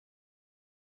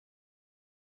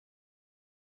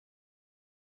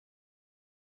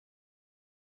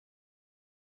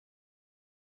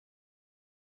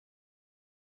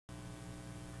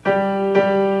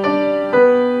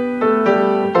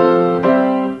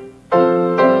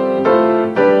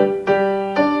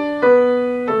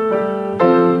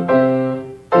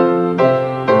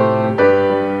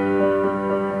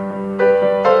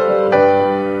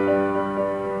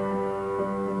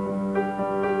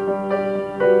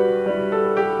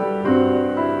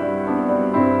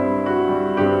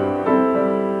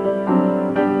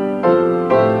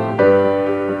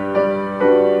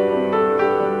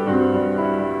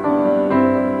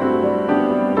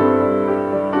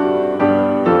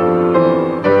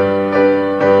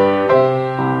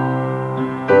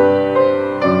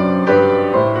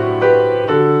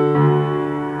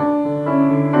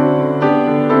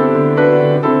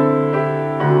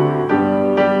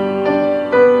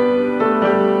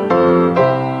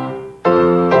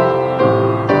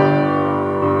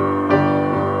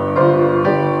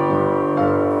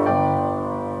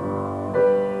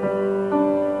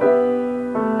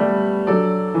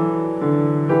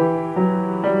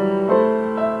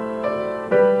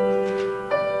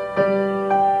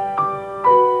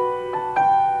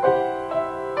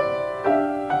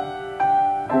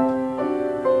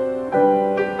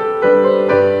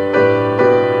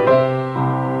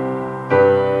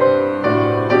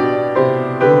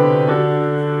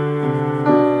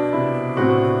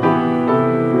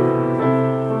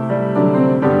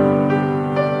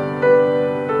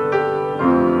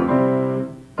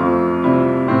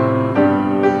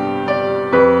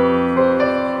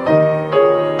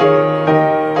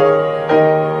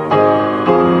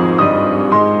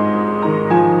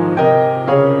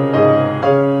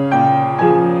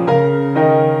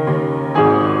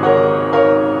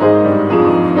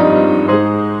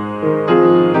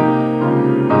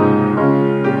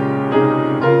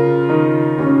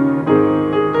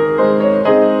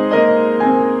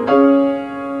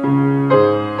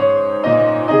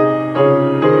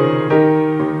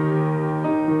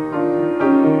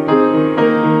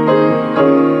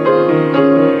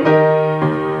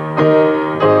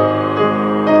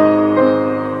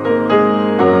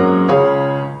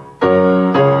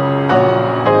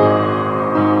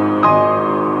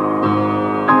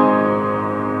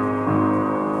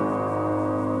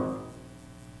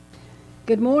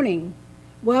Good morning.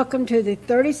 Welcome to the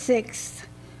 36th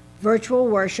virtual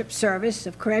worship service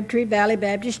of Crabtree Valley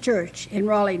Baptist Church in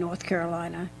Raleigh, North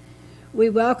Carolina. We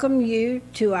welcome you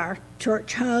to our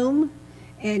church home,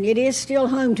 and it is still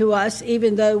home to us,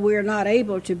 even though we're not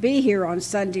able to be here on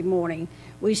Sunday morning.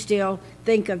 We still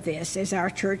think of this as our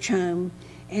church home,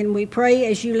 and we pray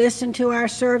as you listen to our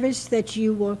service that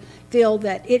you will feel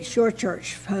that it's your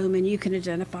church home and you can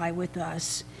identify with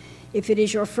us. If it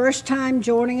is your first time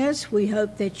joining us, we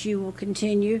hope that you will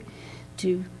continue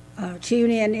to tune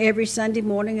in every Sunday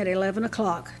morning at 11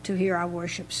 o'clock to hear our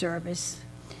worship service.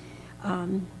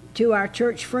 To our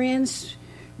church friends,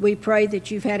 we pray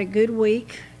that you've had a good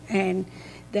week and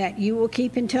that you will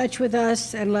keep in touch with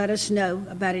us and let us know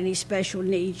about any special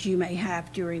needs you may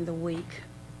have during the week.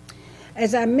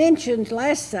 As I mentioned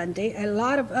last Sunday, a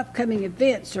lot of upcoming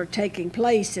events are taking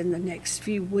place in the next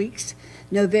few weeks,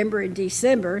 November and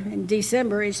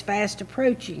December is fast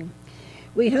approaching.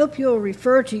 We hope you'll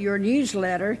refer to your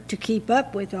newsletter to keep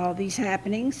up with all these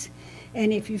happenings,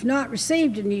 and if you've not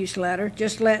received a newsletter,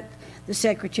 just let the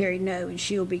secretary know and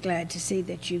she'll be glad to see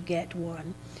that you get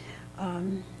one.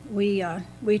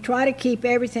 We try to keep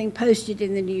everything posted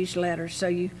in the newsletter so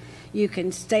you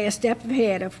can stay a step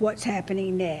ahead of what's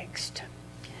happening next.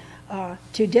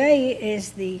 Today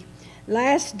is the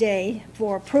last day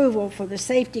for approval for the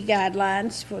safety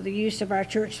guidelines for the use of our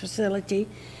church facility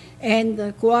and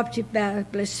the Cooperative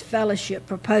Baptist Fellowship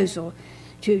proposal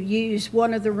to use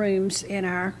one of the rooms in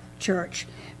our church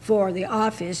for the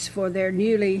office for their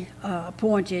newly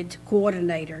appointed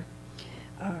coordinator.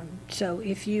 So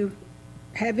if you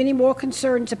have any more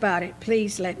concerns about it,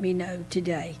 please let me know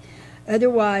today.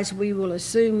 Otherwise, we will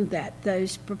assume that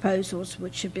those proposals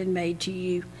which have been made to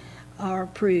you are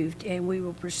approved, and we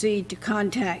will proceed to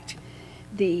contact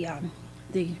the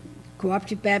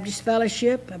Cooperative Baptist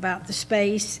Fellowship about the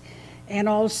space, and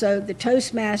also the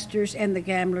Toastmasters and the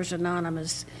Gamblers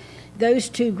Anonymous. Those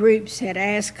two groups had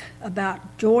asked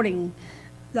about joining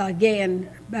again,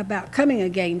 about coming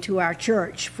again to our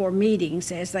church for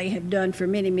meetings, as they have done for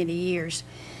many, many years.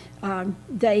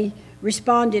 They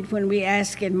responded when we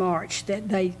asked in March that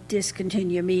they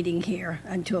discontinue meeting here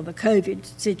until the COVID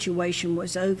situation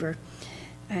was over.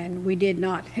 And we did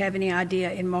not have any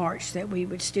idea in March that we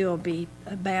would still be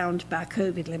bound by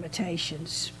COVID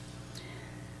limitations.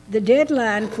 The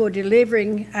deadline for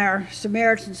delivering our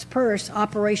Samaritan's Purse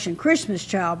Operation Christmas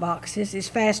Child boxes is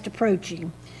fast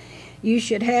approaching. You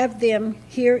should have them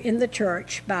here in the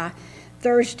church by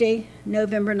Thursday,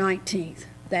 November 19th.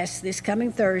 That's this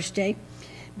coming Thursday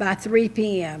by 3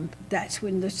 p.m. That's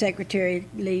when the secretary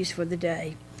leaves for the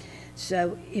day.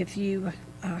 So if you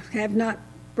have not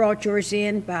brought yours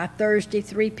in by Thursday,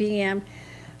 3 p.m.,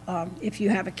 if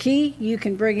you have a key, you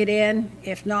can bring it in.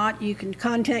 If not, you can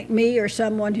contact me or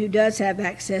someone who does have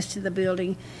access to the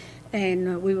building,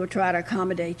 and we will try to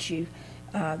accommodate you.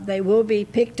 They will be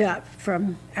picked up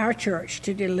from our church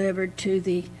to delivered to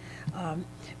the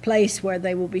place where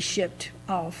they will be shipped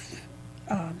off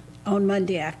on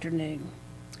Monday afternoon.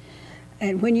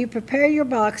 And when you prepare your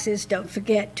boxes, don't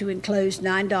forget to enclose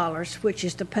 $9, which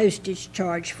is the postage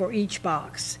charge for each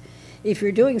box. If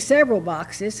you're doing several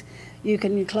boxes, you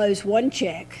can enclose one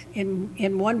check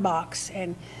in one box,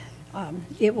 and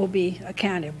it will be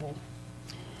accountable.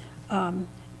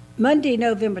 Monday,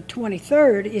 November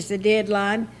 23rd is the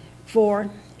deadline for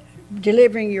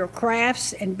delivering your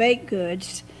crafts and baked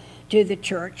goods to the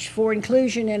church for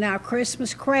inclusion in our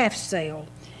Christmas craft sale.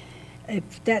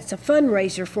 That's a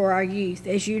fundraiser for our youth.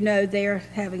 As you know, they're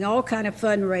having all kind of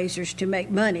fundraisers to make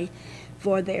money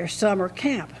for their summer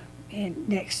camp in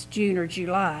next June or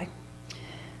July.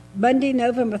 Monday,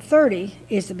 November 30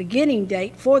 is the beginning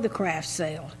date for the craft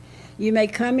sale. You may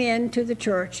come in to the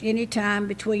church anytime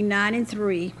between 9 and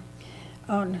 3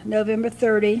 on November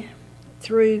 30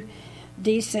 through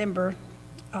December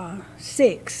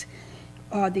 6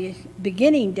 are the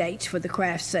beginning dates for the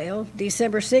craft sale.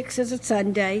 December 6th is a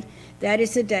Sunday. That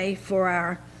is the day for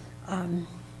our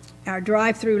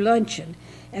drive-through luncheon,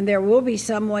 and there will be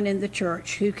someone in the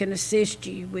church who can assist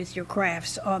you with your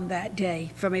crafts on that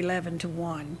day from 11 to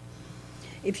 1.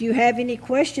 If you have any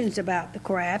questions about the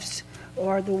crafts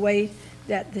or the way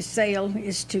that the sale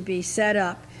is to be set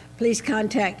up, please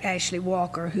contact Ashley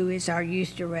Walker, who is our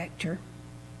youth director.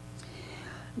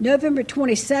 November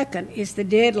 22nd is the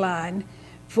deadline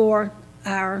for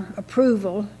our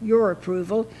approval, your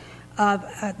approval, of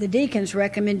the deacon's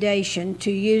recommendation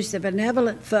to use the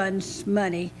benevolent funds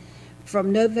money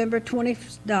from November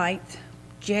 29th,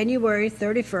 January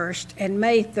 31st, and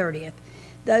May 30th.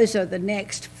 Those are the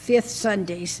next 5th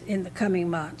Sundays in the coming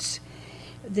months.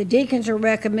 The deacons are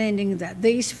recommending that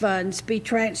these funds be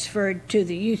transferred to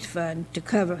the youth fund to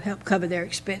help cover their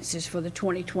expenses for the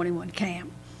 2021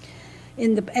 camp.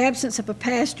 In the absence of a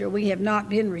pastor, we have not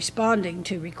been responding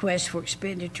to requests for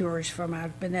expenditures from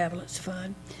our benevolence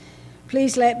fund.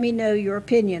 Please let me know your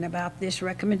opinion about this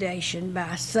recommendation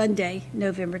by Sunday,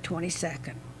 November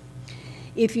 22nd.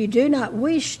 If you do not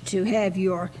wish to have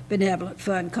your benevolent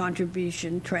fund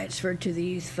contribution transferred to the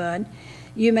youth fund,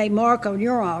 you may mark on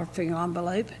your offering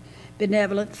envelope,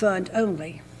 benevolent fund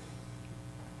only.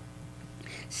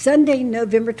 Sunday,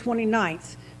 November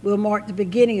 29th will mark the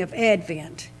beginning of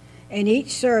Advent, and each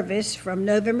service from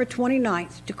November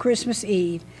 29th to Christmas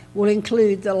Eve will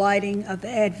include the lighting of the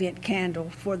Advent candle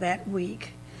for that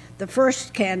week. The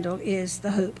first candle is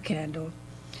the Hope Candle.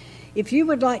 If you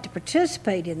would like to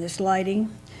participate in this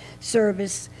lighting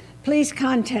service, please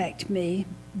contact me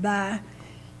by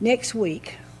next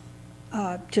week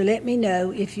to let me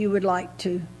know if you would like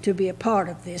to be a part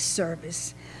of this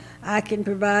service. I can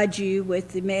provide you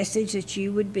with the message that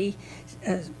you would be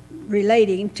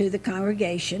relating to the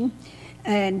congregation,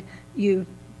 and you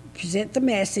present the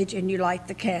message and you light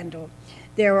the candle.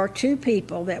 There are 2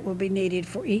 people that will be needed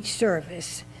for each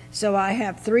service. So I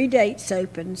have 3 dates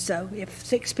open, so if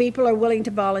 6 people are willing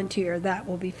to volunteer, that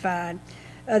will be fine.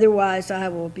 Otherwise, I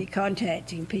will be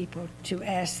contacting people to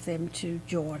ask them to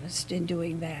join us in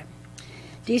doing that.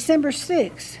 December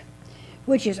 6th,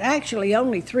 which is actually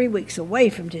only 3 weeks away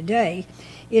from today,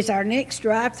 is our next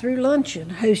drive-through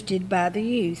luncheon hosted by the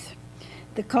youth.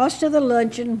 The cost of the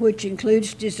luncheon, which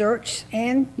includes desserts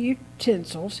and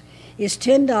utensils, is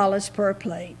 $10 per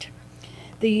plate.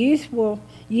 The youth will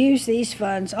use these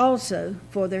funds also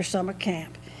for their summer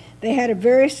camp. They had a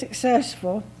very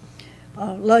successful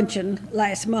luncheon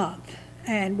last month,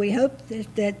 and we hope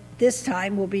that this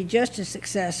time will be just as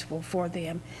successful for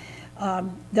them.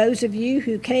 Those of you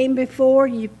who came before,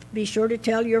 you be sure to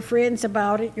tell your friends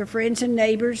about it, your friends and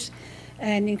neighbors,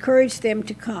 and encourage them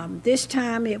to come. This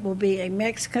time it will be a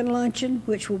Mexican luncheon,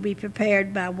 which will be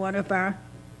prepared by one of our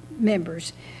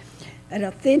members, an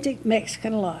authentic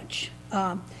Mexican lunch.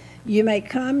 You may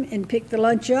come and pick the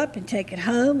lunch up and take it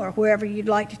home or wherever you'd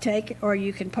like to take it, or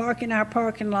you can park in our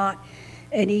parking lot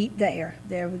and eat there.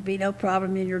 There would be no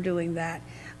problem in your doing that.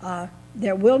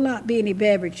 There will not be any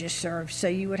beverages served, so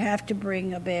you would have to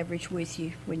bring a beverage with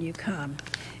you when you come.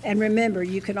 And remember,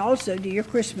 you can also do your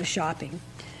Christmas shopping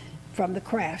from the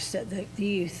crafts that the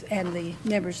youth and the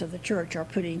members of the church are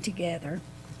putting together.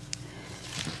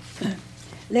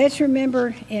 Let's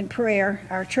remember in prayer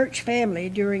our church family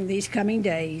during these coming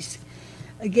days.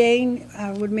 Again,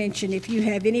 I would mention if you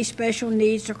have any special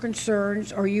needs or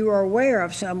concerns, or you are aware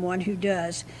of someone who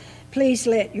does, please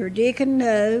let your deacon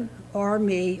know, or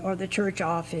me, or the church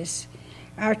office.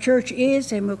 Our church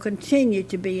is and will continue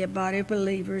to be a body of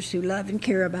believers who love and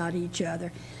care about each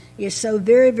other. It's so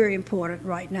very, very important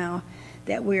right now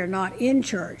that we are not in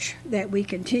church, that we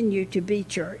continue to be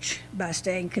church by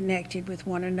staying connected with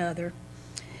one another.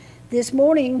 This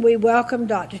morning, we welcome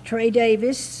Dr. Trey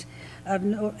Davis, a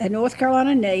North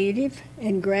Carolina native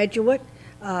and graduate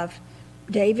of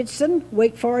Davidson,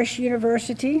 Wake Forest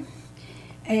University,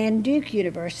 and Duke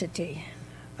University.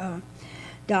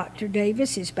 Dr.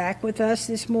 Davis is back with us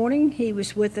this morning. He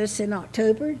was with us in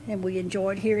October, and we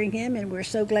enjoyed hearing him, and we're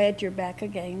so glad you're back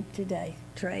again today,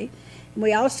 Trey. And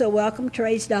we also welcome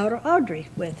Trey's daughter, Audrey,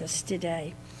 with us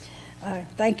today.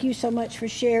 Thank you so much for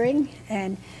sharing,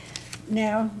 and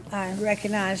now I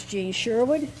recognize Jean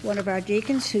Sherwood, one of our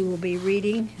deacons, who will be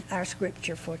reading our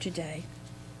scripture for today.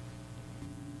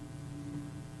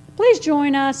 Please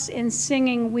join us in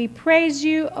singing, "We Praise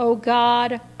You, O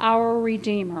God, our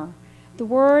Redeemer." The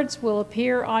words will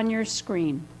appear on your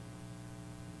screen.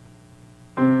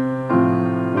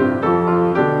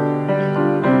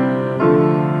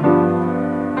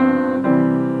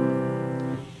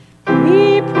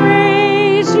 We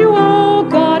praise you, O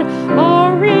God,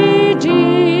 our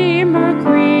Redeemer,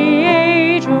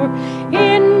 Creator.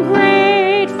 In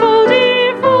grateful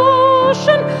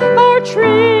devotion, our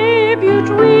tribute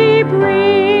we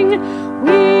bring.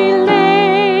 We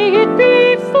lay it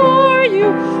before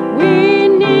you. We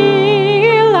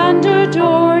kneel and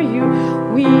adore you.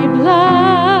 We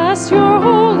bless your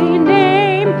holy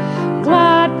name.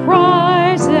 Glad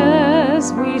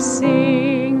prizes we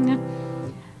sing.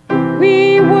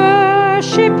 We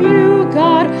worship you,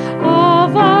 God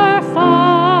of our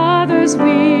fathers.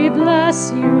 We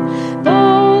bless you.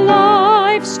 Though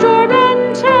life's storm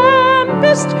and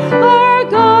tempest, our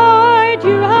guide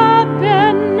you have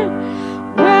been.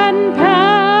 When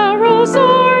perils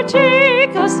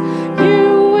overtake us,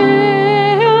 you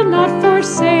will not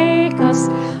forsake us.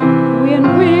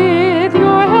 When with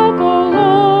your help, O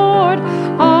Lord,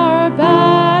 our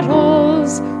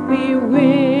battles we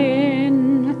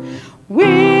win.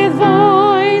 With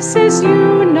voices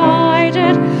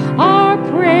united, our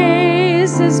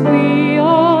praises we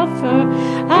offer,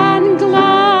 and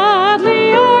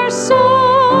gladly our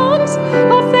songs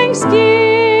of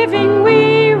thanksgiving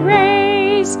we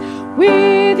raise.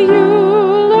 With you,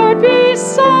 Lord,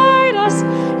 beside us,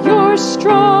 your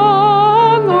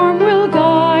strong arm will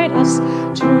guide us.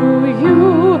 To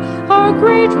you, our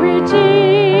great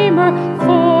Redeemer,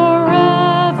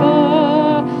 forever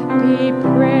be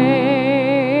praised.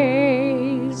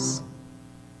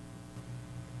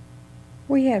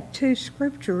 We have two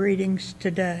scripture readings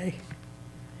today.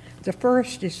 The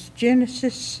first is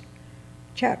Genesis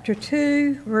chapter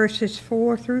 2, verses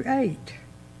 4 through 8.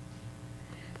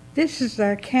 This is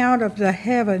the account of the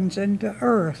heavens and the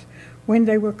earth when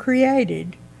they were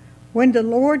created, when the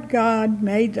Lord God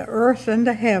made the earth and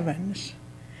the heavens.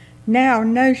 Now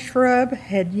no shrub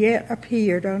had yet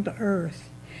appeared on the earth,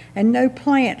 and no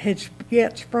plant had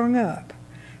yet sprung up,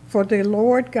 for the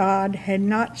Lord God had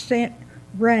not sent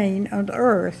rain on the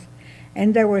earth,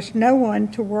 and there was no one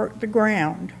to work the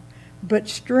ground. But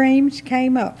streams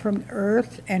came up from the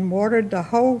earth and watered the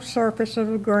whole surface of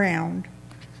the ground.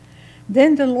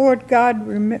 Then the Lord God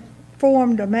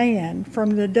formed a man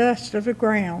from the dust of the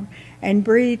ground and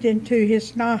breathed into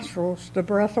his nostrils the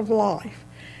breath of life,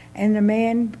 and the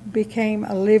man became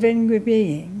a living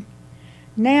being.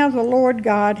 Now the Lord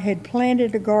God had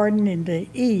planted a garden in the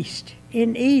east,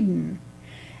 in Eden,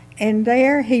 and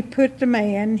there he put the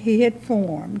man he had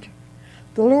formed.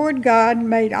 The Lord God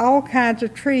made all kinds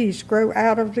of trees grow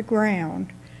out of the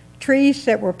ground, trees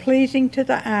that were pleasing to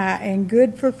the eye and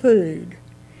good for food.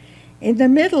 In the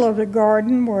middle of the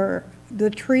garden were the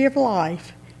tree of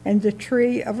life and the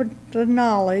tree of the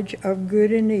knowledge of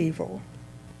good and evil.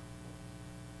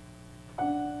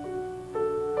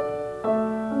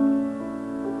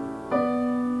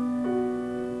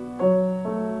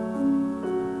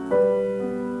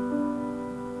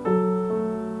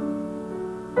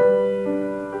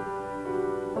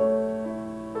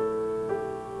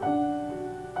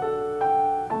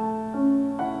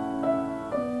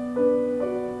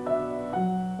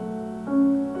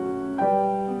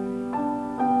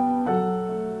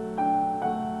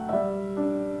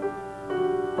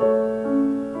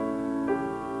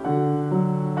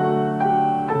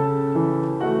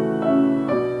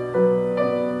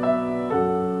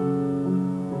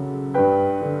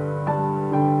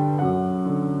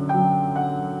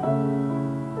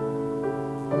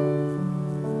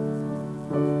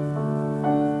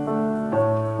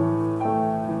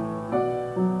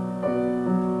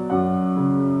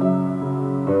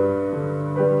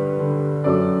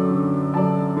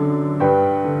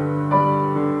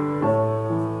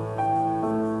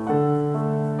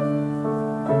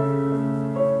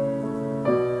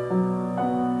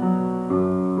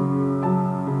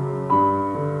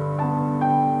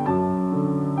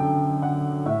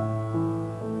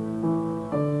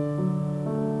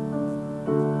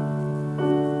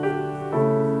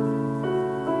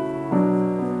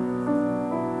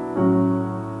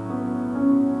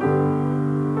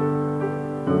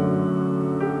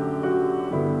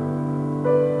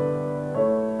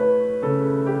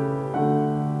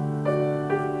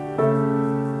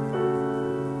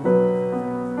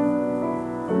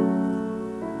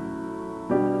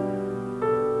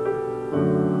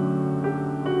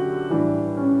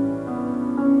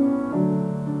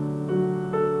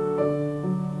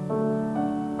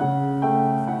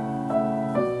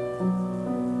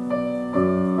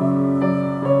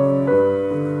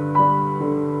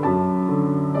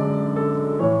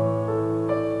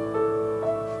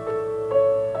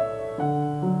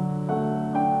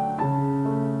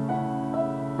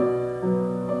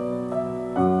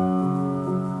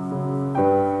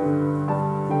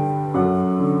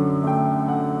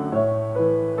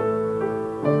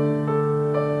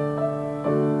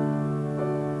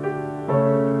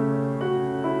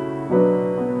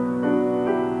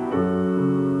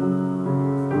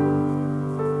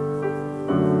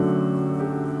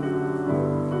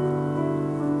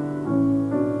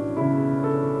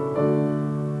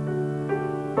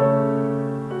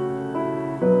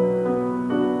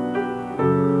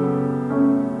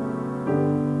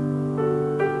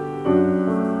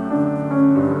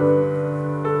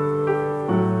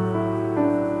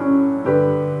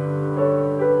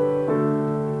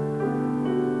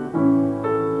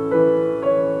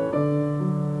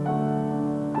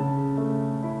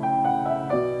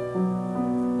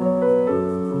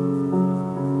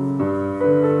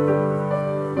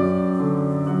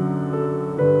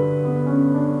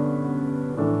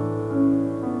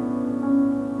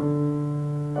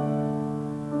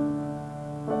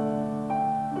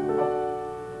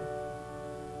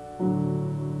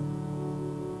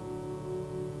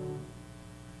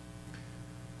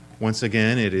 Once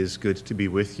again, it is good to be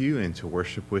with you and to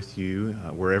worship with you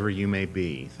wherever you may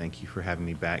be. Thank you for having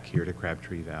me back here to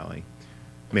Crabtree Valley.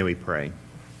 May we pray.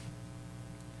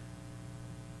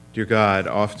 Dear God,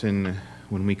 often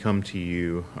when we come to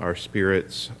you, our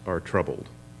spirits are troubled.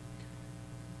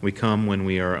 We come when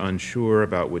we are unsure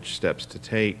about which steps to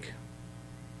take,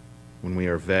 when we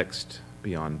are vexed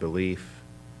beyond belief,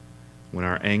 when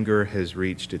our anger has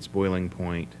reached its boiling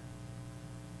point,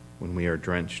 when we are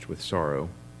drenched with sorrow.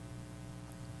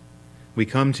 We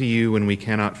come to you when we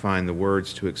cannot find the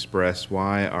words to express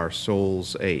why our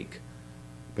souls ache,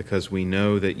 because we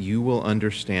know that you will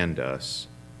understand us,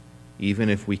 even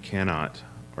if we cannot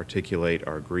articulate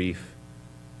our grief,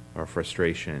 our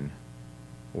frustration,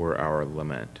 or our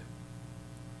lament.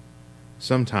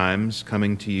 Sometimes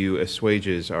coming to you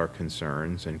assuages our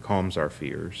concerns and calms our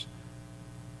fears,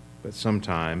 but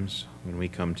sometimes when we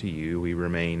come to you, we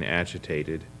remain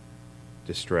agitated,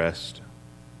 distressed,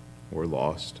 or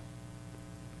lost.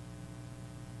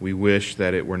 We wish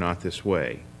that it were not this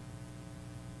way,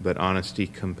 but honesty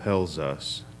compels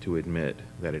us to admit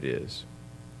that it is.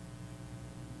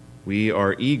 We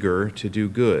are eager to do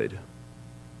good,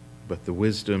 but the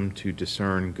wisdom to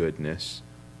discern goodness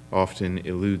often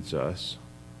eludes us.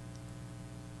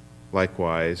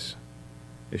 Likewise,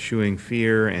 eschewing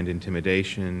fear and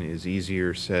intimidation is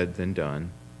easier said than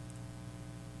done.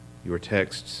 Your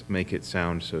texts make it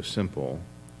sound so simple,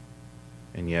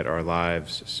 and yet our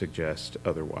lives suggest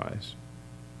otherwise.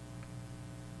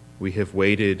 We have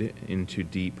waded into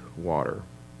deep water.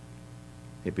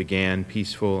 It began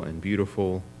peaceful and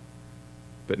beautiful,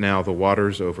 but now the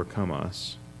waters overcome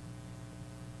us.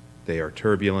 They are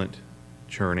turbulent,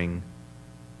 churning,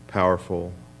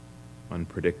 powerful,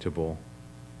 unpredictable,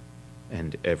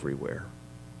 and everywhere.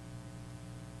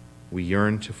 We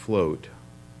yearn to float,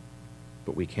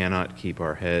 but we cannot keep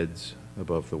our heads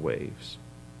above the waves.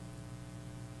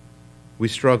 We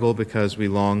struggle because we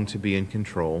long to be in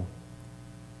control,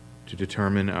 to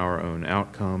determine our own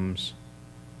outcomes,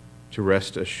 to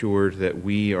rest assured that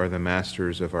we are the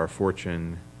masters of our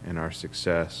fortune and our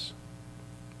success.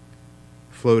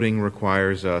 Floating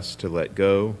requires us to let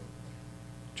go,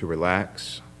 to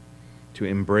relax, to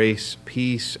embrace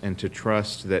peace, and to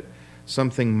trust that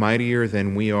something mightier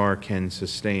than we are can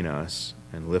sustain us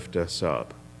and lift us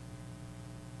up.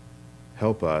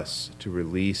 Help us to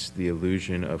release the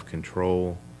illusion of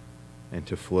control and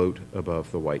to float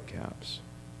above the whitecaps.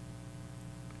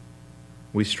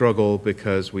 We struggle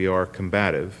because we are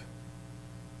combative,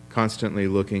 constantly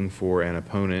looking for an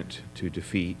opponent to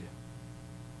defeat.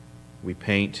 We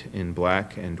paint in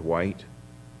black and white,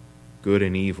 good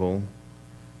and evil,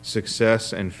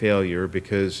 success and failure,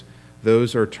 because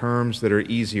those are terms that are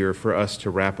easier for us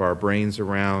to wrap our brains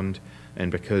around,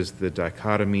 and because the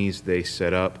dichotomies they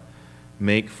set up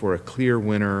make for a clear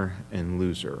winner and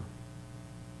loser.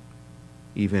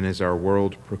 Even as our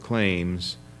world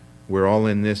proclaims, we're all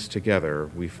in this together,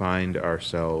 we find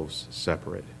ourselves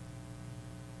separate.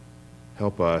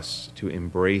 Help us to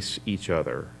embrace each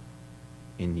other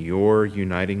in your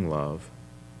uniting love,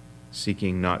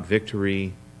 seeking not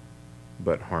victory,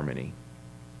 but harmony.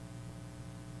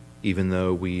 Even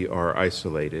though we are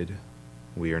isolated,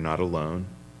 we are not alone.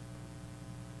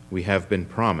 We have been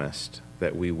promised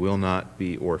that we will not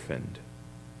be orphaned.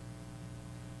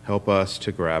 Help us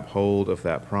to grab hold of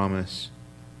that promise,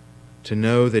 to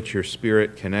know that your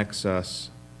Spirit connects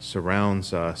us,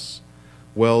 surrounds us,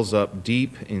 wells up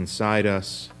deep inside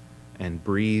us, and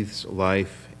breathes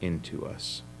life into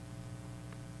us.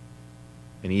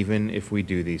 And even if we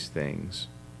do these things,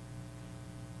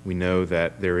 we know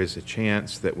that there is a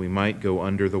chance that we might go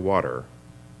under the water,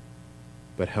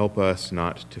 but help us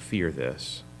not to fear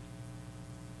this,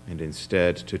 and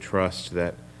instead to trust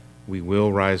that we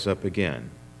will rise up again,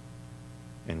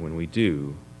 and when we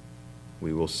do,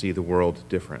 we will see the world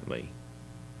differently,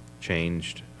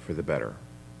 changed for the better.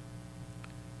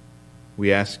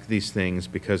 We ask these things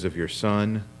because of your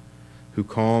Son, who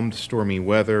calmed stormy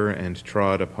weather and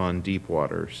trod upon deep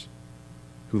waters,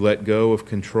 who let go of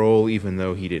control even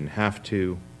though he didn't have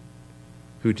to,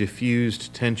 who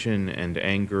diffused tension and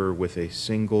anger with a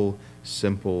single,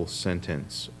 simple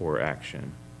sentence or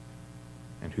action,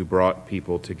 and who brought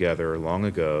people together long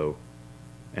ago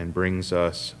and brings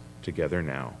us together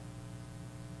now.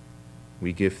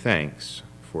 We give thanks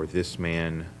for this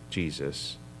man,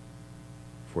 Jesus,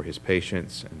 for his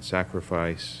patience and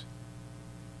sacrifice,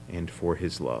 and for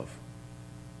his love.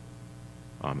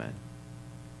 Amen.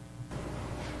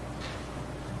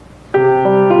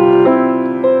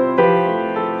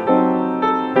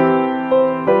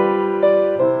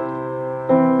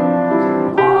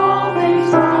 All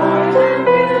things bright and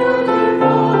beautiful,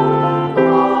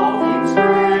 all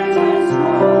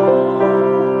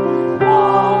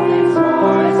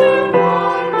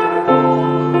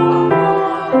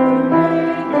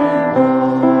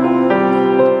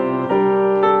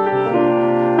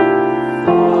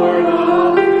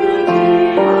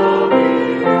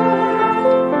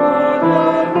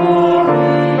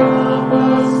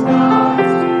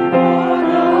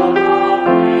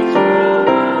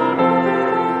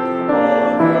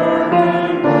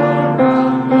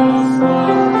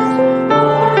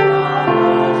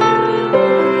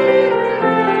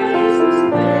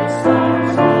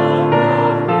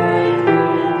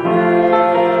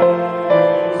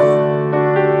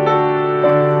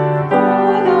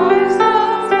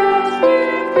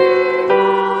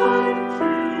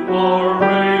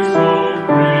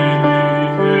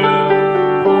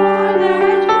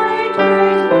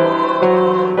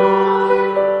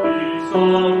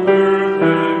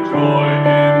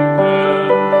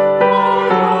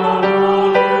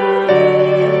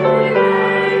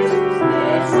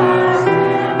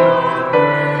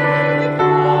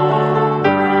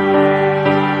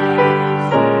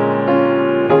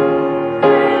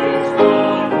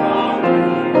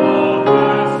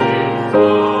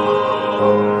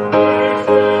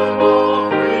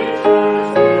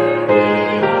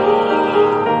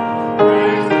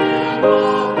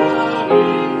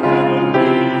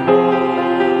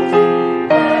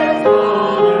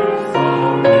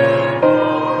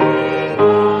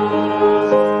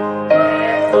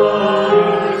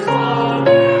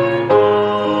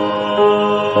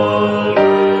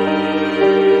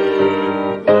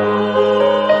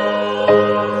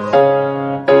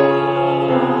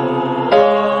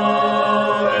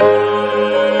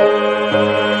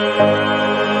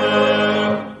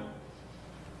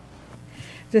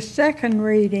The second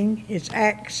reading is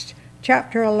Acts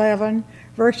chapter 11,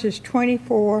 verses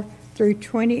 24 through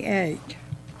 28.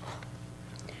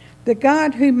 The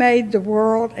God who made the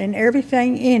world and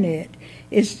everything in it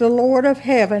is the Lord of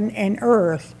heaven and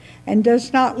earth, and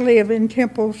does not live in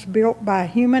temples built by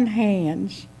human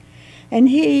hands. And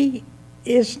he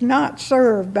is not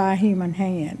served by human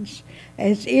hands,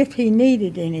 as if he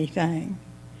needed anything.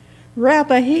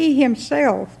 Rather, he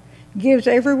himself gives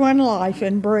everyone life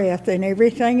and breath and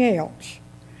everything else.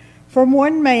 From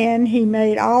one man he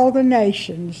made all the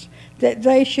nations, that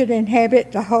they should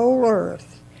inhabit the whole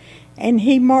earth. And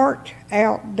he marked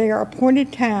out their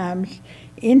appointed times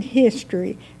in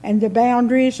history and the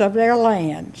boundaries of their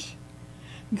lands.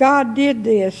 God did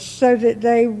this so that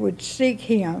they would seek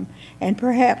him and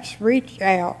perhaps reach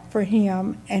out for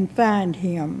him and find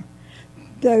him,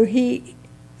 though he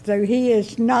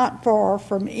is not far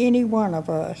from any one of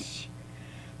us.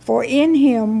 For in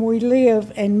him we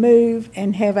live and move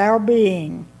and have our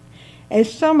being.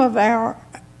 As some of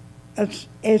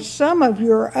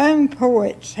your own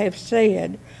poets have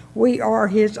said, we are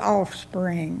his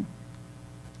offspring.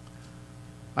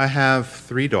 I have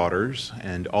 3 daughters,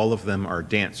 and all of them are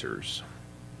dancers.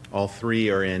 All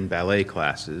 3 are in ballet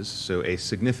classes, so a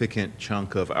significant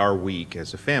chunk of our week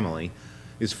as a family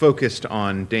is focused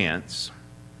on dance.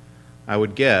 I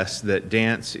would guess that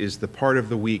dance is the part of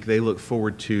the week they look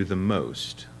forward to the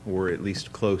most, or at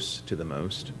least close to the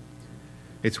most.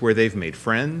 It's where they've made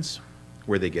friends,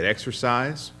 where they get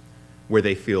exercise, where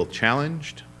they feel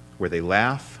challenged, where they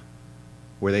laugh,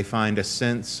 where they find a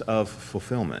sense of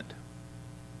fulfillment.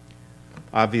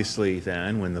 Obviously,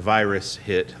 then, when the virus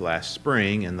hit last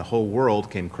spring and the whole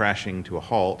world came crashing to a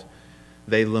halt,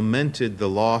 they lamented the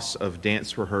loss of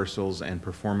dance rehearsals and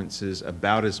performances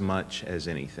about as much as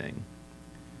anything.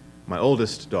 My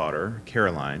oldest daughter,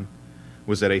 Caroline,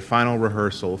 was at a final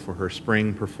rehearsal for her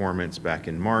spring performance back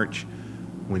in March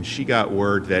when she got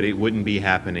word that it wouldn't be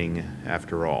happening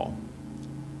after all.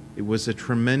 It was a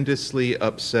tremendously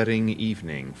upsetting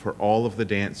evening for all of the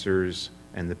dancers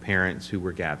and the parents who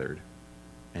were gathered.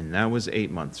 And that was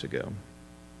 8 months ago.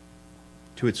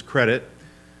 To its credit,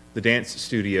 the dance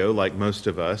studio, like most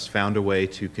of us, found a way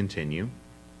to continue.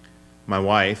 My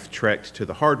wife trekked to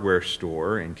the hardware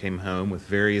store and came home with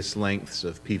various lengths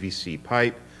of PVC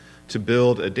pipe to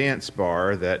build a dance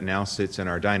bar that now sits in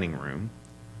our dining room.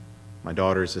 My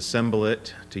daughters assemble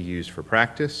it to use for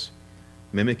practice,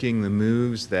 mimicking the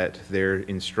moves that their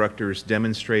instructors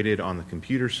demonstrated on the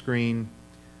computer screen.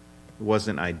 It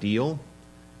wasn't ideal,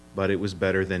 but it was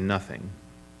better than nothing.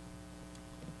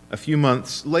 A few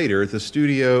months later, the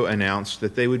studio announced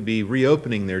that they would be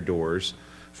reopening their doors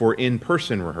for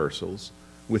in-person rehearsals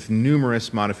with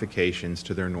numerous modifications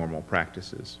to their normal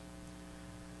practices.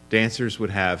 Dancers would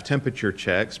have temperature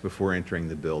checks before entering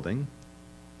the building.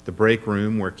 The break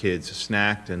room where kids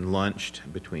snacked and lunched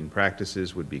between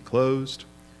practices would be closed.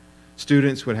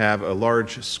 Students would have a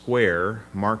large square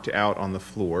marked out on the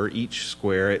floor, each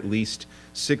square at least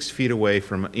 6 feet away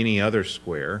from any other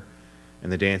square, and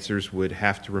the dancers would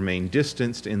have to remain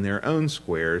distanced in their own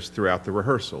squares throughout the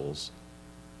rehearsals.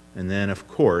 And then, of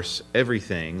course,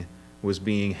 everything was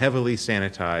being heavily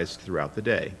sanitized throughout the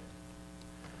day.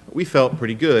 We felt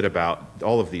pretty good about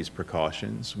all of these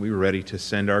precautions. We were ready to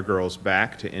send our girls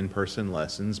back to in-person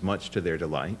lessons, much to their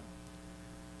delight.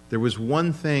 There was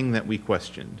one thing that we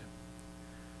questioned.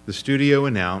 The studio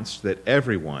announced that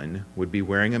everyone would be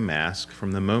wearing a mask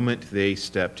from the moment they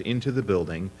stepped into the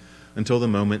building until the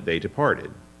moment they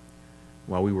departed.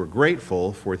 While we were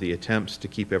grateful for the attempts to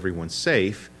keep everyone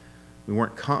safe, we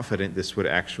weren't confident this would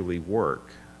actually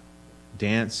work.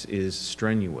 Dance is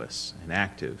strenuous and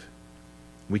active.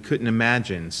 We couldn't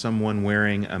imagine someone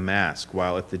wearing a mask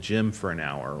while at the gym for an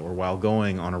hour or while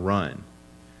going on a run.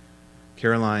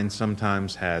 Caroline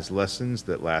sometimes has lessons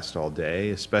that last all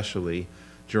day, especially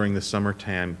during the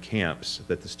summertime camps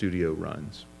that the studio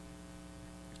runs.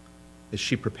 As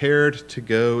she prepared to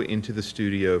go into the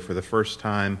studio for the first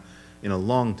time in a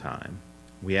long time,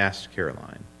 we asked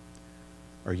Caroline,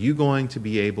 "Are you going to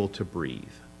be able to breathe?"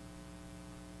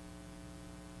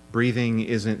 Breathing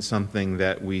isn't something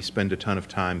that we spend a ton of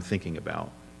time thinking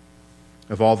about.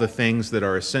 Of all the things that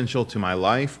are essential to my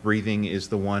life, breathing is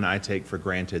the one I take for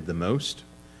granted the most.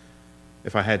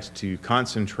 If I had to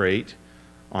concentrate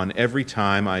on every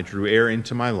time I drew air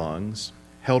into my lungs,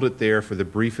 held it there for the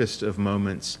briefest of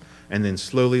moments, and then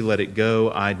slowly let it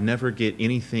go, I'd never get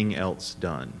anything else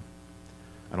done.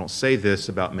 I don't say this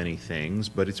about many things,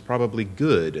 but it's probably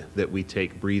good that we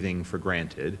take breathing for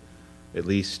granted, at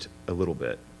least a little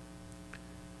bit.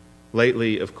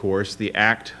 Lately, of course, the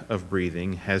act of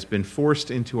breathing has been forced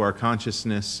into our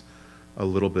consciousness a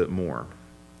little bit more.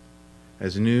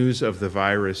 As news of the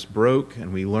virus broke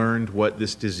and we learned what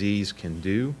this disease can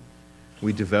do,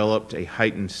 we developed a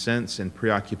heightened sense and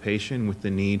preoccupation with the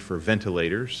need for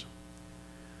ventilators.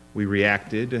 We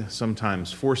reacted,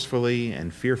 sometimes forcefully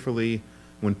and fearfully,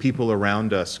 when people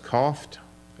around us coughed,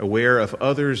 aware of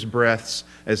others' breaths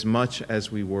as much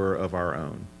as we were of our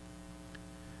own.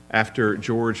 After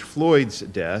George Floyd's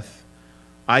death,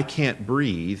 "I can't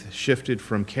breathe" shifted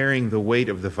from carrying the weight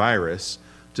of the virus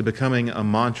to becoming a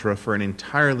mantra for an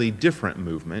entirely different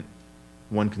movement,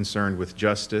 one concerned with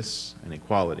justice and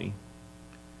equality.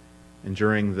 And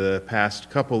during the past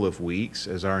couple of weeks,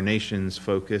 as our nation's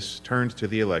focus turned to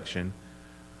the election,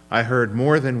 I heard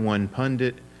more than one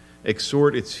pundit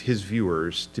exhort his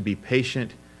viewers to be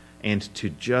patient and to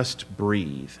just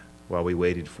breathe while we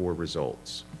waited for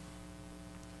results.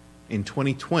 In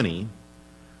 2020,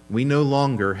 we no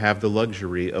longer have the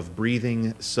luxury of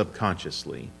breathing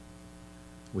subconsciously.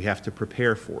 We have to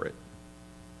prepare for it,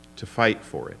 to fight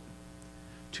for it,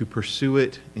 to pursue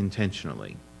it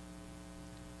intentionally.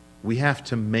 We have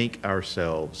to make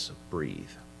ourselves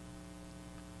breathe.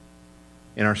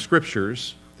 In our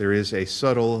scriptures, there is a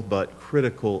subtle but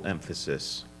critical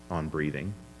emphasis on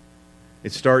breathing.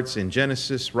 It starts in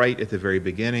Genesis, right at the very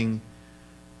beginning,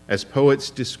 as poets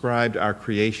described our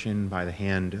creation by the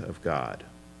hand of God.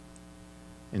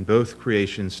 In both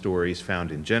creation stories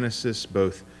found in Genesis,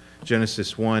 both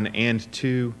Genesis 1 and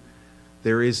 2,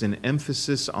 there is an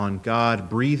emphasis on God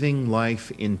breathing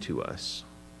life into us.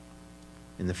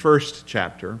 In the first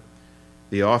chapter,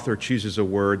 the author chooses a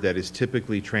word that is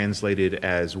typically translated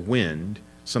as wind,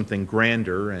 something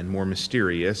grander and more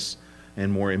mysterious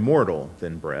and more immortal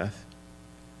than breath.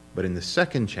 But in the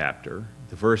second chapter,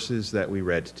 the verses that we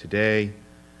read today,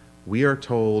 we are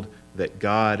told that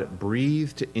God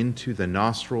breathed into the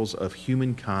nostrils of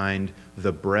humankind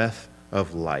the breath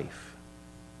of life.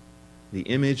 The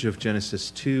image of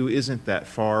Genesis 2 isn't that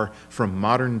far from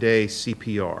modern-day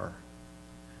CPR.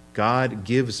 God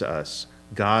gives us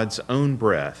God's own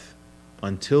breath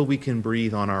until we can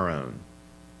breathe on our own,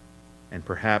 and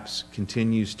perhaps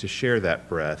continues to share that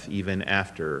breath even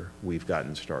after we've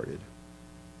gotten started.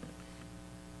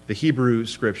 The Hebrew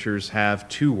scriptures have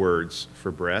two words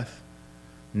for breath,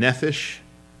 nephesh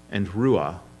and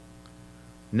ruah.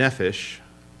 Nephesh,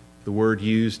 the word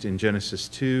used in Genesis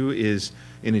 2, is,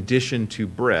 in addition to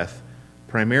breath,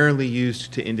 primarily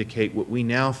used to indicate what we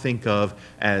now think of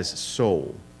as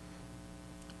soul.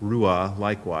 Ruah,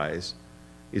 likewise,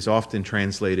 is often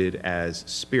translated as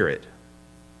spirit.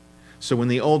 So when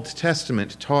the Old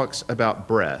Testament talks about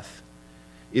breath,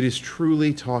 it is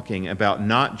truly talking about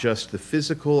not just the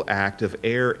physical act of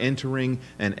air entering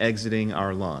and exiting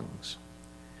our lungs.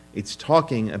 It's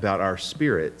talking about our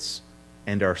spirits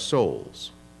and our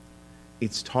souls.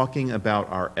 It's talking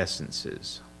about our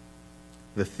essences,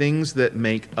 the things that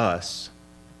make us,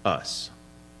 us.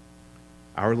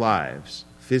 Our lives,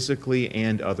 physically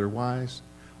and otherwise,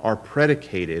 are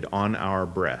predicated on our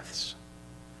breaths.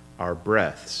 Our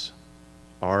breaths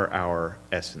are our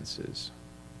essences.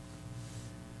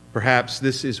 Perhaps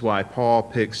this is why Paul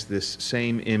picks this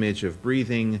same image of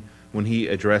breathing when he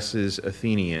addresses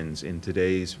Athenians in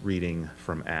today's reading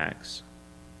from Acts.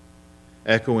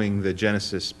 Echoing the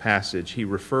Genesis passage, he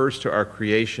refers to our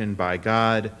creation by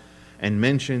God and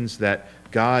mentions that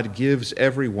God gives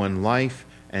everyone life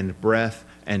and breath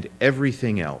and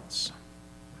everything else.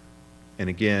 And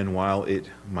again, while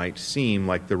it might seem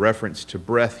like the reference to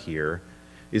breath here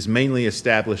is mainly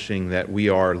establishing that we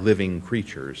are living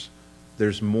creatures,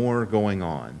 there's more going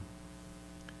on.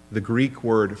 The Greek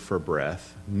word for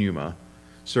breath, pneuma,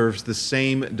 serves the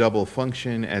same double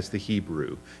function as the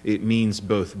Hebrew. It means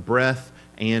both breath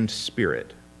and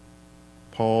spirit.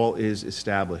 Paul is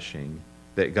establishing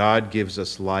that God gives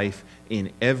us life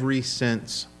in every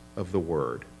sense of the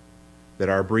word, that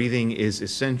our breathing is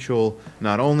essential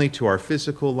not only to our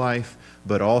physical life,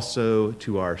 but also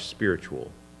to our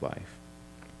spiritual life.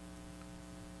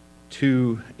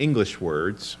 Two English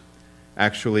words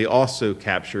actually also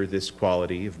capture this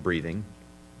quality of breathing.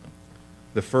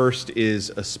 The first is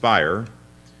aspire,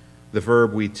 the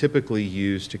verb we typically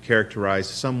use to characterize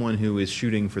someone who is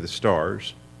shooting for the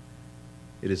stars.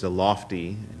 It is a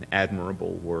lofty and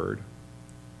admirable word.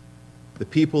 The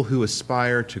people who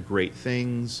aspire to great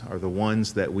things are the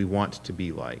ones that we want to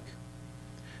be like.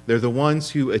 They're the ones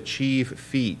who achieve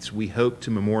feats we hope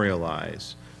to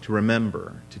memorialize, to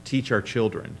remember, to teach our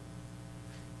children.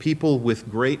 People with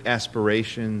great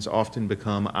aspirations often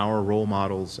become our role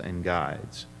models and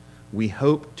guides. We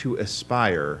hope to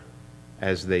aspire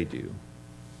as they do.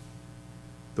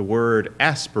 The word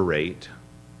aspirate,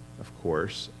 of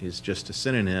course, is just a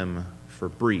synonym for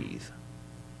breathe.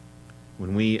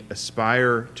 when we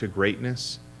aspire to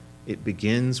greatness, it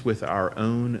begins with our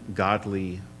own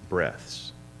godly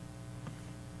breaths.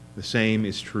 The same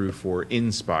is true for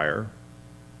inspire.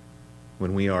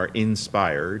 When we are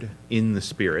inspired in the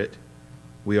Spirit,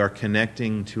 we are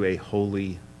connecting to a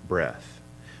holy breath.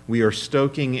 We are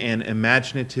stoking an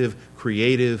imaginative,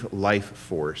 creative life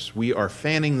force. We are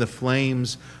fanning the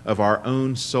flames of our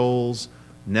own souls,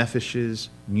 nephishes,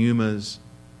 pneumas,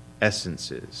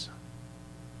 essences.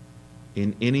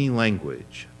 In any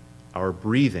language, our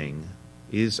breathing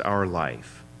is our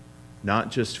life,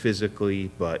 not just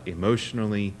physically, but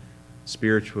emotionally,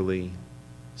 spiritually,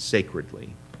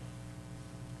 sacredly.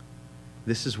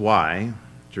 This is why,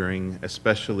 during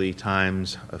especially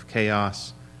times of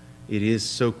chaos, it is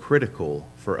so critical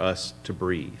for us to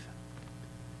breathe.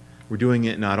 We're doing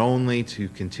it not only to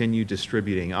continue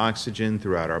distributing oxygen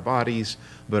throughout our bodies,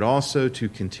 but also to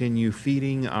continue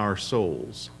feeding our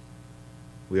souls.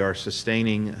 We are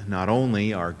sustaining not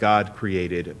only our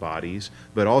God-created bodies,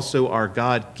 but also our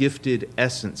God-gifted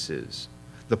essences,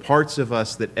 the parts of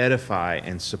us that edify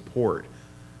and support,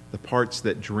 the parts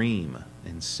that dream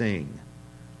and sing,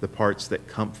 the parts that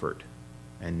comfort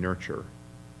and nurture.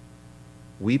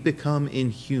 We become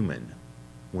inhuman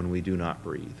when we do not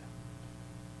breathe.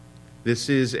 This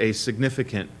is a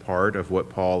significant part of what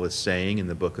Paul is saying in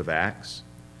the book of Acts.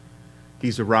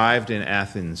 He's arrived in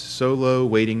Athens solo,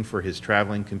 waiting for his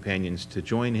traveling companions to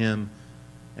join him,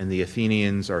 and the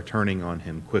Athenians are turning on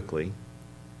him quickly.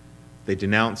 They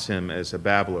denounce him as a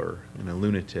babbler and a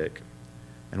lunatic,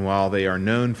 and while they are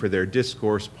known for their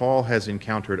discourse, Paul has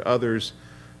encountered others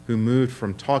who moved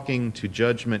from talking to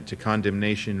judgment to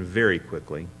condemnation very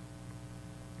quickly.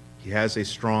 He has a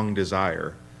strong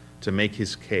desire to make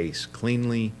his case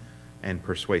cleanly and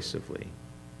persuasively.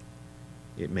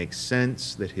 It makes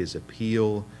sense that his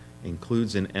appeal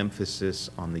includes an emphasis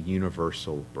on the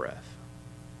universal breath.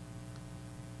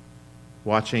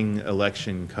 Watching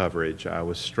election coverage, I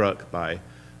was struck by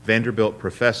Vanderbilt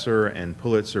professor and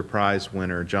Pulitzer Prize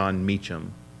winner John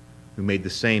Meacham, who made the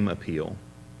same appeal.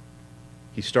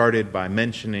 He started by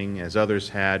mentioning, as others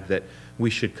had, that we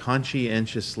should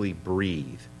conscientiously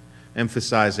breathe,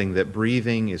 emphasizing that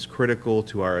breathing is critical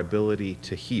to our ability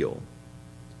to heal.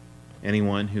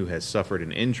 Anyone who has suffered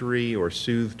an injury or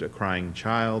soothed a crying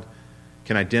child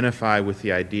can identify with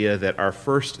the idea that our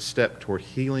first step toward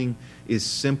healing is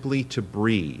simply to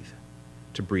breathe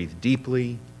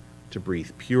deeply, to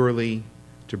breathe purely,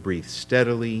 to breathe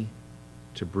steadily,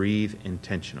 to breathe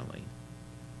intentionally.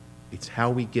 It's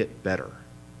how we get better.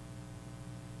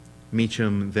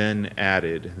 Meacham then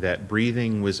added that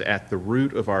breathing was at the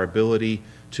root of our ability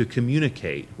to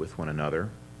communicate with one another.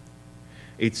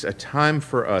 It's a time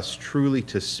for us truly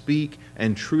to speak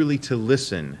and truly to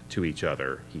listen to each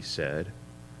other, he said.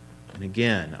 And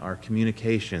again, our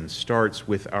communication starts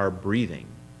with our breathing.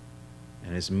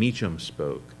 And as Meacham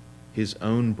spoke, his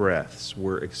own breaths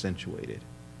were accentuated,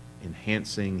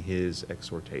 enhancing his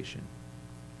exhortation.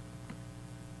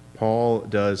 Paul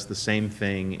does the same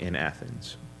thing in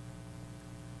Athens.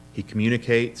 He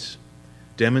communicates,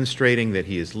 demonstrating that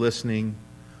he is listening,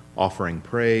 offering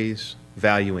praise,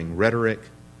 valuing rhetoric,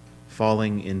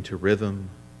 falling into rhythm.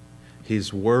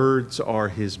 His words are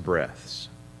his breaths,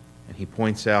 and he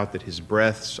points out that his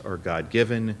breaths are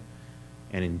God-given,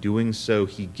 and in doing so,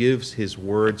 he gives his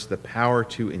words the power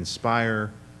to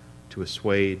inspire, to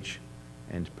assuage,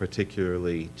 and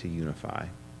particularly to unify.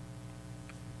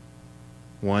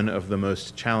 One of the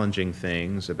most challenging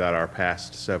things about our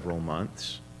past several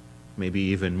months, maybe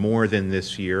even more than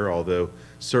this year, although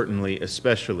certainly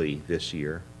especially this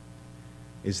year,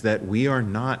 is that we are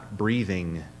not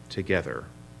breathing together.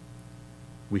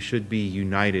 We should be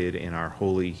united in our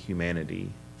holy humanity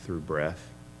through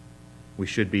breath. We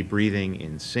should be breathing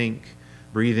in sync,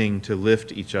 breathing to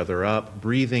lift each other up,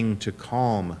 breathing to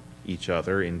calm each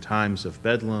other in times of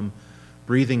bedlam,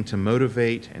 breathing to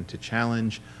motivate and to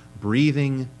challenge,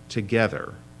 breathing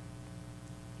together.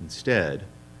 Instead,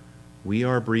 we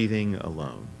are breathing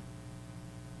alone.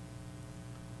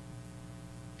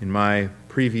 In my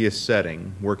previous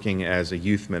setting, working as a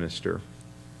youth minister,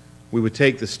 we would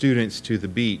take the students to the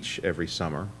beach every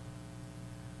summer.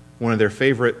 One of their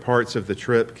favorite parts of the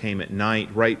trip came at night,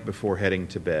 right before heading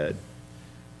to bed.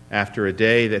 After a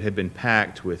day that had been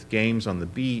packed with games on the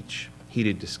beach,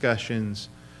 heated discussions,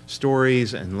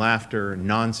 stories and laughter,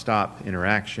 nonstop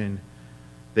interaction,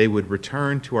 they would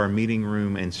return to our meeting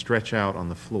room and stretch out on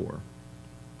the floor.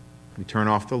 We'd turn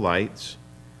off the lights,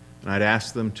 and I'd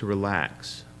ask them to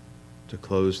relax, to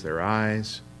close their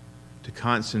eyes, to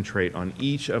concentrate on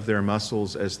each of their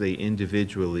muscles as they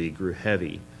individually grew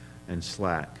heavy and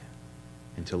slack,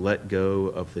 and to let go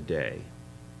of the day.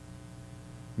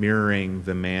 mirroring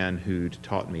the man who'd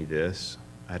taught me this,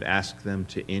 I'd ask them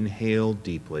to inhale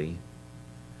deeply,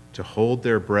 to hold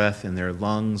their breath in their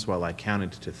lungs while I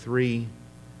counted to 3,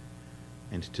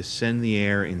 and to send the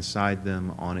air inside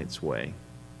them on its way.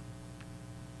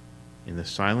 In the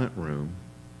silent room,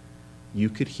 you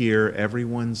could hear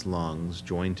everyone's lungs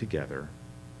join together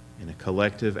in a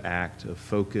collective act of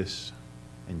focus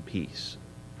and peace.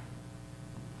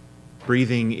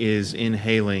 Breathing is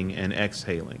inhaling and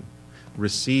exhaling,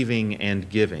 receiving and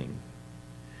giving.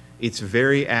 Its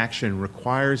very action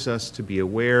requires us to be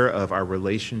aware of our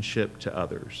relationship to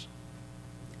others.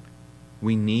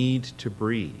 We need to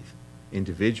breathe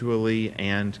individually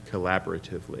and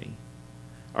collaboratively.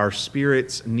 Our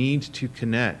spirits need to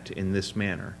connect in this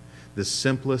manner, the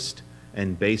simplest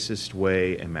and basest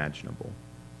way imaginable.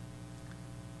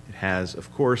 It has,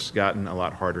 of course, gotten a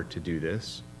lot harder to do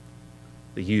this.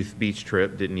 The youth beach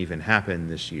trip didn't even happen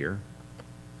this year.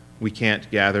 We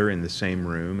can't gather in the same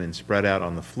room and spread out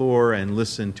on the floor and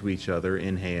listen to each other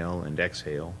inhale and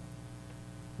exhale.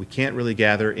 We can't really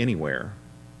gather anywhere,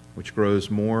 which grows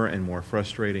more and more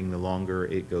frustrating the longer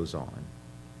it goes on.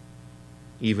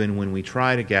 Even when we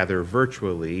try to gather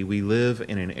virtually, we live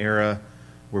in an era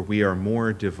where we are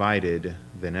more divided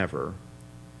than ever.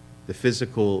 The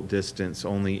physical distance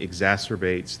only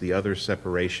exacerbates the other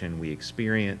separation we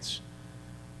experience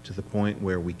to the point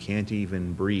where we can't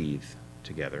even breathe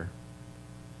together.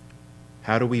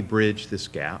 How do we bridge this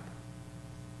gap?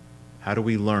 How do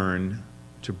we learn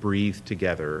to breathe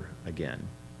together again?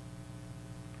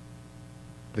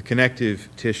 The connective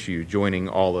tissue joining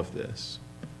all of this,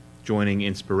 joining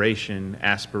inspiration,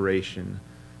 aspiration,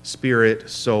 spirit,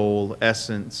 soul,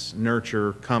 essence,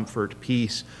 nurture, comfort,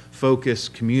 peace, focus,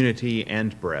 community,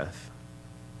 and breath,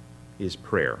 is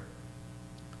prayer.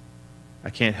 I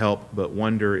can't help but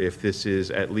wonder if this is,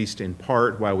 at least in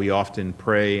part, why we often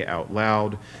pray out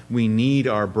loud. We need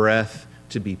our breath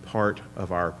to be part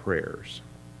of our prayers.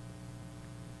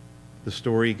 The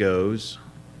story goes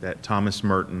that Thomas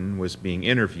Merton was being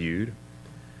interviewed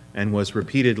and was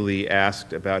repeatedly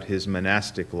asked about his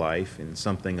monastic life in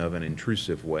something of an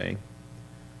intrusive way.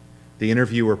 The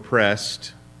interviewer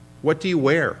pressed, "What do you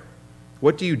wear?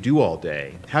 What do you do all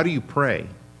day? How do you pray?"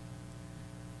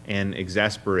 And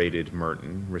exasperated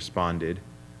Merton responded,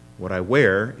 "What I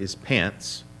wear is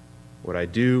pants. What I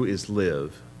do is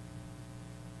live.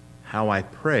 How I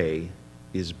pray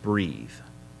is breathe."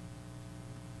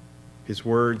 His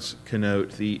words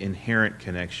connote the inherent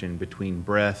connection between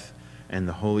breath and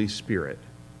the Holy Spirit.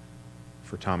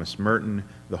 For Thomas Merton,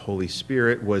 the Holy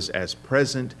Spirit was as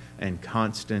present and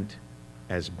constant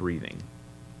as breathing.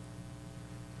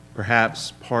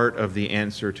 Perhaps part of the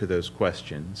answer to those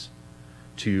questions,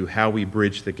 to how we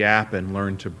bridge the gap and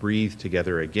learn to breathe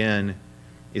together again,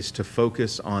 is to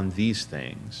focus on these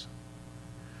things.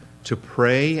 To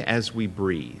pray as we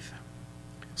breathe,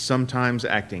 sometimes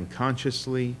acting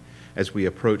consciously as we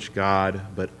approach God,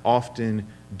 but often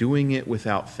doing it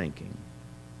without thinking.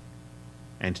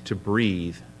 And to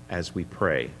breathe as we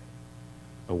pray,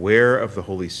 aware of the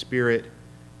Holy Spirit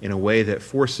in a way that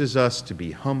forces us to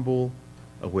be humble,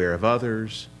 aware of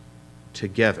others,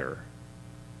 together,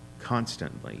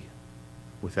 constantly,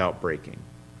 without breaking.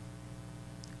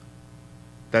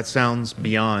 That sounds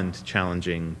beyond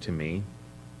challenging to me.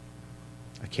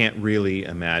 I can't really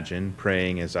imagine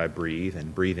praying as I breathe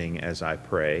and breathing as I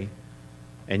pray.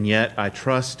 And yet I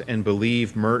trust and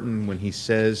believe Merton when he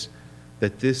says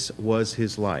that this was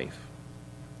his life.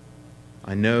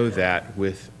 I know that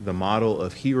with the model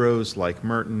of heroes like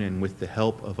Merton and with the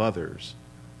help of others,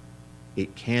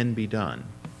 it can be done.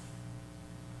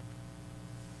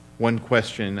 One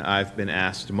question I've been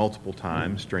asked multiple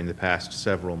times during the past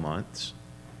several months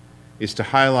is to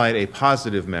highlight a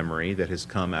positive memory that has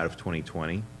come out of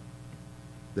 2020.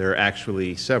 There are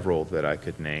actually several that I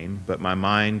could name, but my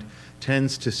mind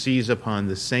tends to seize upon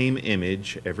the same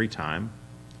image every time.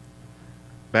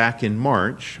 Back in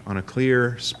March, on a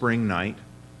clear spring night,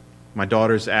 my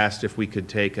daughters asked if we could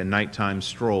take a nighttime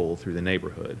stroll through the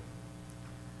neighborhood.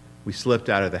 We slipped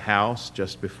out of the house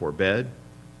just before bed,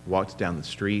 walked down the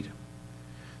street.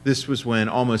 This was when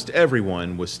almost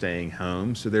everyone was staying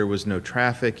home, so there was no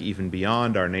traffic even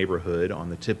beyond our neighborhood on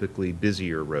the typically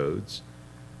busier roads,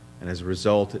 and as a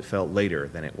result, it felt later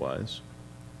than it was.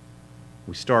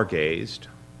 We stargazed,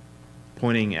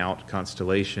 pointing out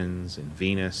constellations and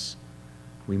Venus.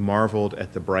 We marveled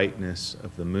at the brightness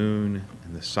of the moon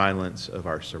and the silence of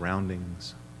our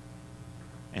surroundings,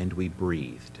 and we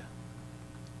breathed.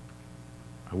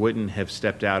 I wouldn't have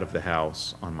stepped out of the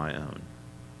house on my own.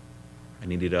 I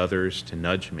needed others to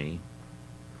nudge me,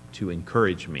 to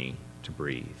encourage me to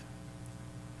breathe.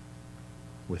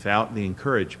 without the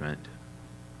encouragement,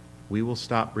 we will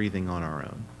stop breathing on our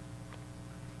own.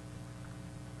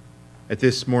 At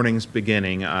this morning's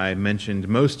beginning, I mentioned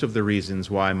most of the reasons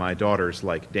why my daughters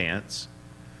like dance.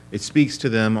 It speaks to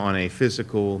them on a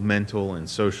physical, mental, and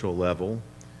social level,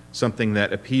 something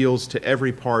that appeals to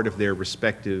every part of their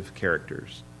respective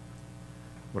characters.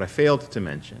 What I failed to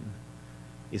mention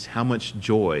is how much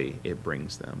joy it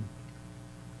brings them.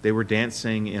 They were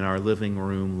dancing in our living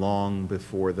room long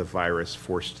before the virus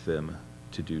forced them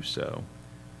to do so,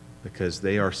 because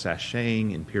they are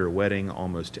sashaying and pirouetting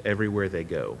almost everywhere they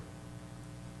go.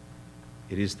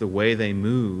 It is the way they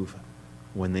move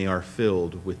when they are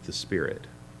filled with the Spirit.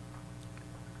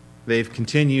 They've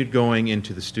continued going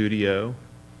into the studio,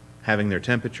 having their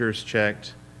temperatures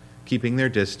checked, keeping their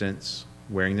distance,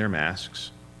 wearing their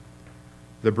masks.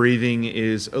 The breathing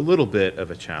is a little bit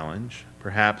of a challenge,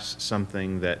 perhaps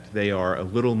something that they are a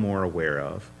little more aware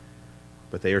of,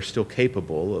 but they are still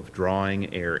capable of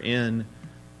drawing air in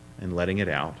and letting it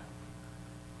out.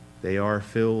 They are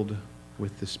filled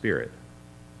with the Spirit.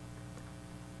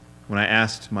 When I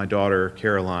asked my daughter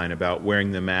Caroline about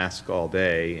wearing the mask all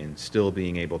day and still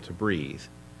being able to breathe,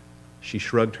 she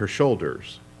shrugged her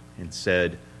shoulders and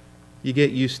said, "You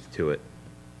get used to it."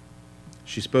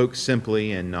 She spoke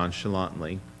simply and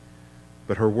nonchalantly,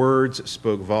 but her words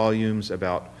spoke volumes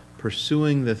about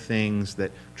pursuing the things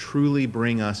that truly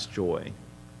bring us joy,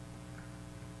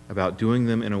 about doing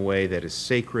them in a way that is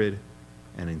sacred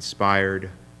and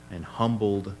inspired and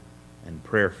humbled and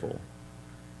prayerful,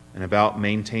 and about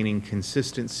maintaining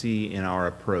consistency in our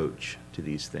approach to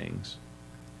these things.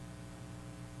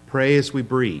 Pray as we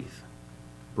breathe.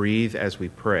 Breathe as we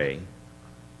pray.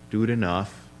 Do it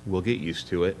enough, we'll get used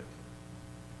to it.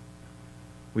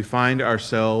 We find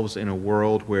ourselves in a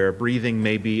world where breathing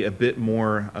may be a bit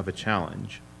more of a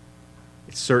challenge.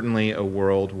 It's certainly a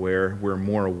world where we're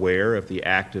more aware of the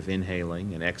act of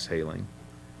inhaling and exhaling,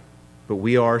 but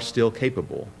we are still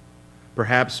capable.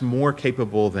 Perhaps more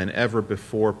capable than ever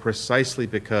before, precisely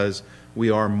because we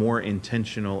are more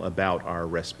intentional about our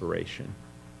respiration.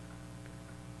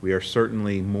 We are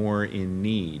certainly more in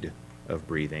need of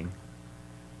breathing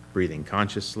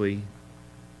consciously,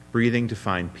 breathing to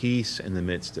find peace in the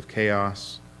midst of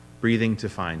chaos, breathing to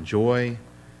find joy,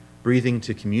 breathing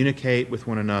to communicate with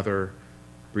one another,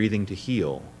 breathing to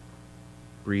heal,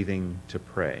 breathing to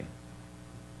pray.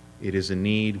 It is a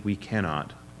need we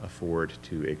cannot afford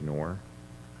to ignore.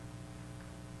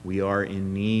 We are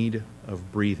in need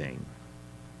of breathing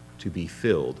to be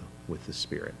filled with the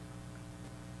Spirit.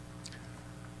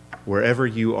 Wherever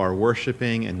you are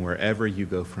worshiping and wherever you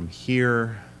go from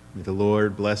here, may the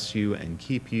Lord bless you and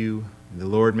keep you. May the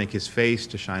Lord make his face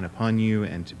to shine upon you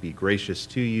and to be gracious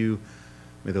to you.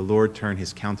 May the Lord turn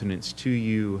his countenance to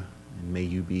you, and may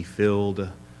you be filled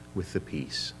with the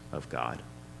peace of God.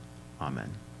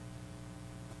 Amen.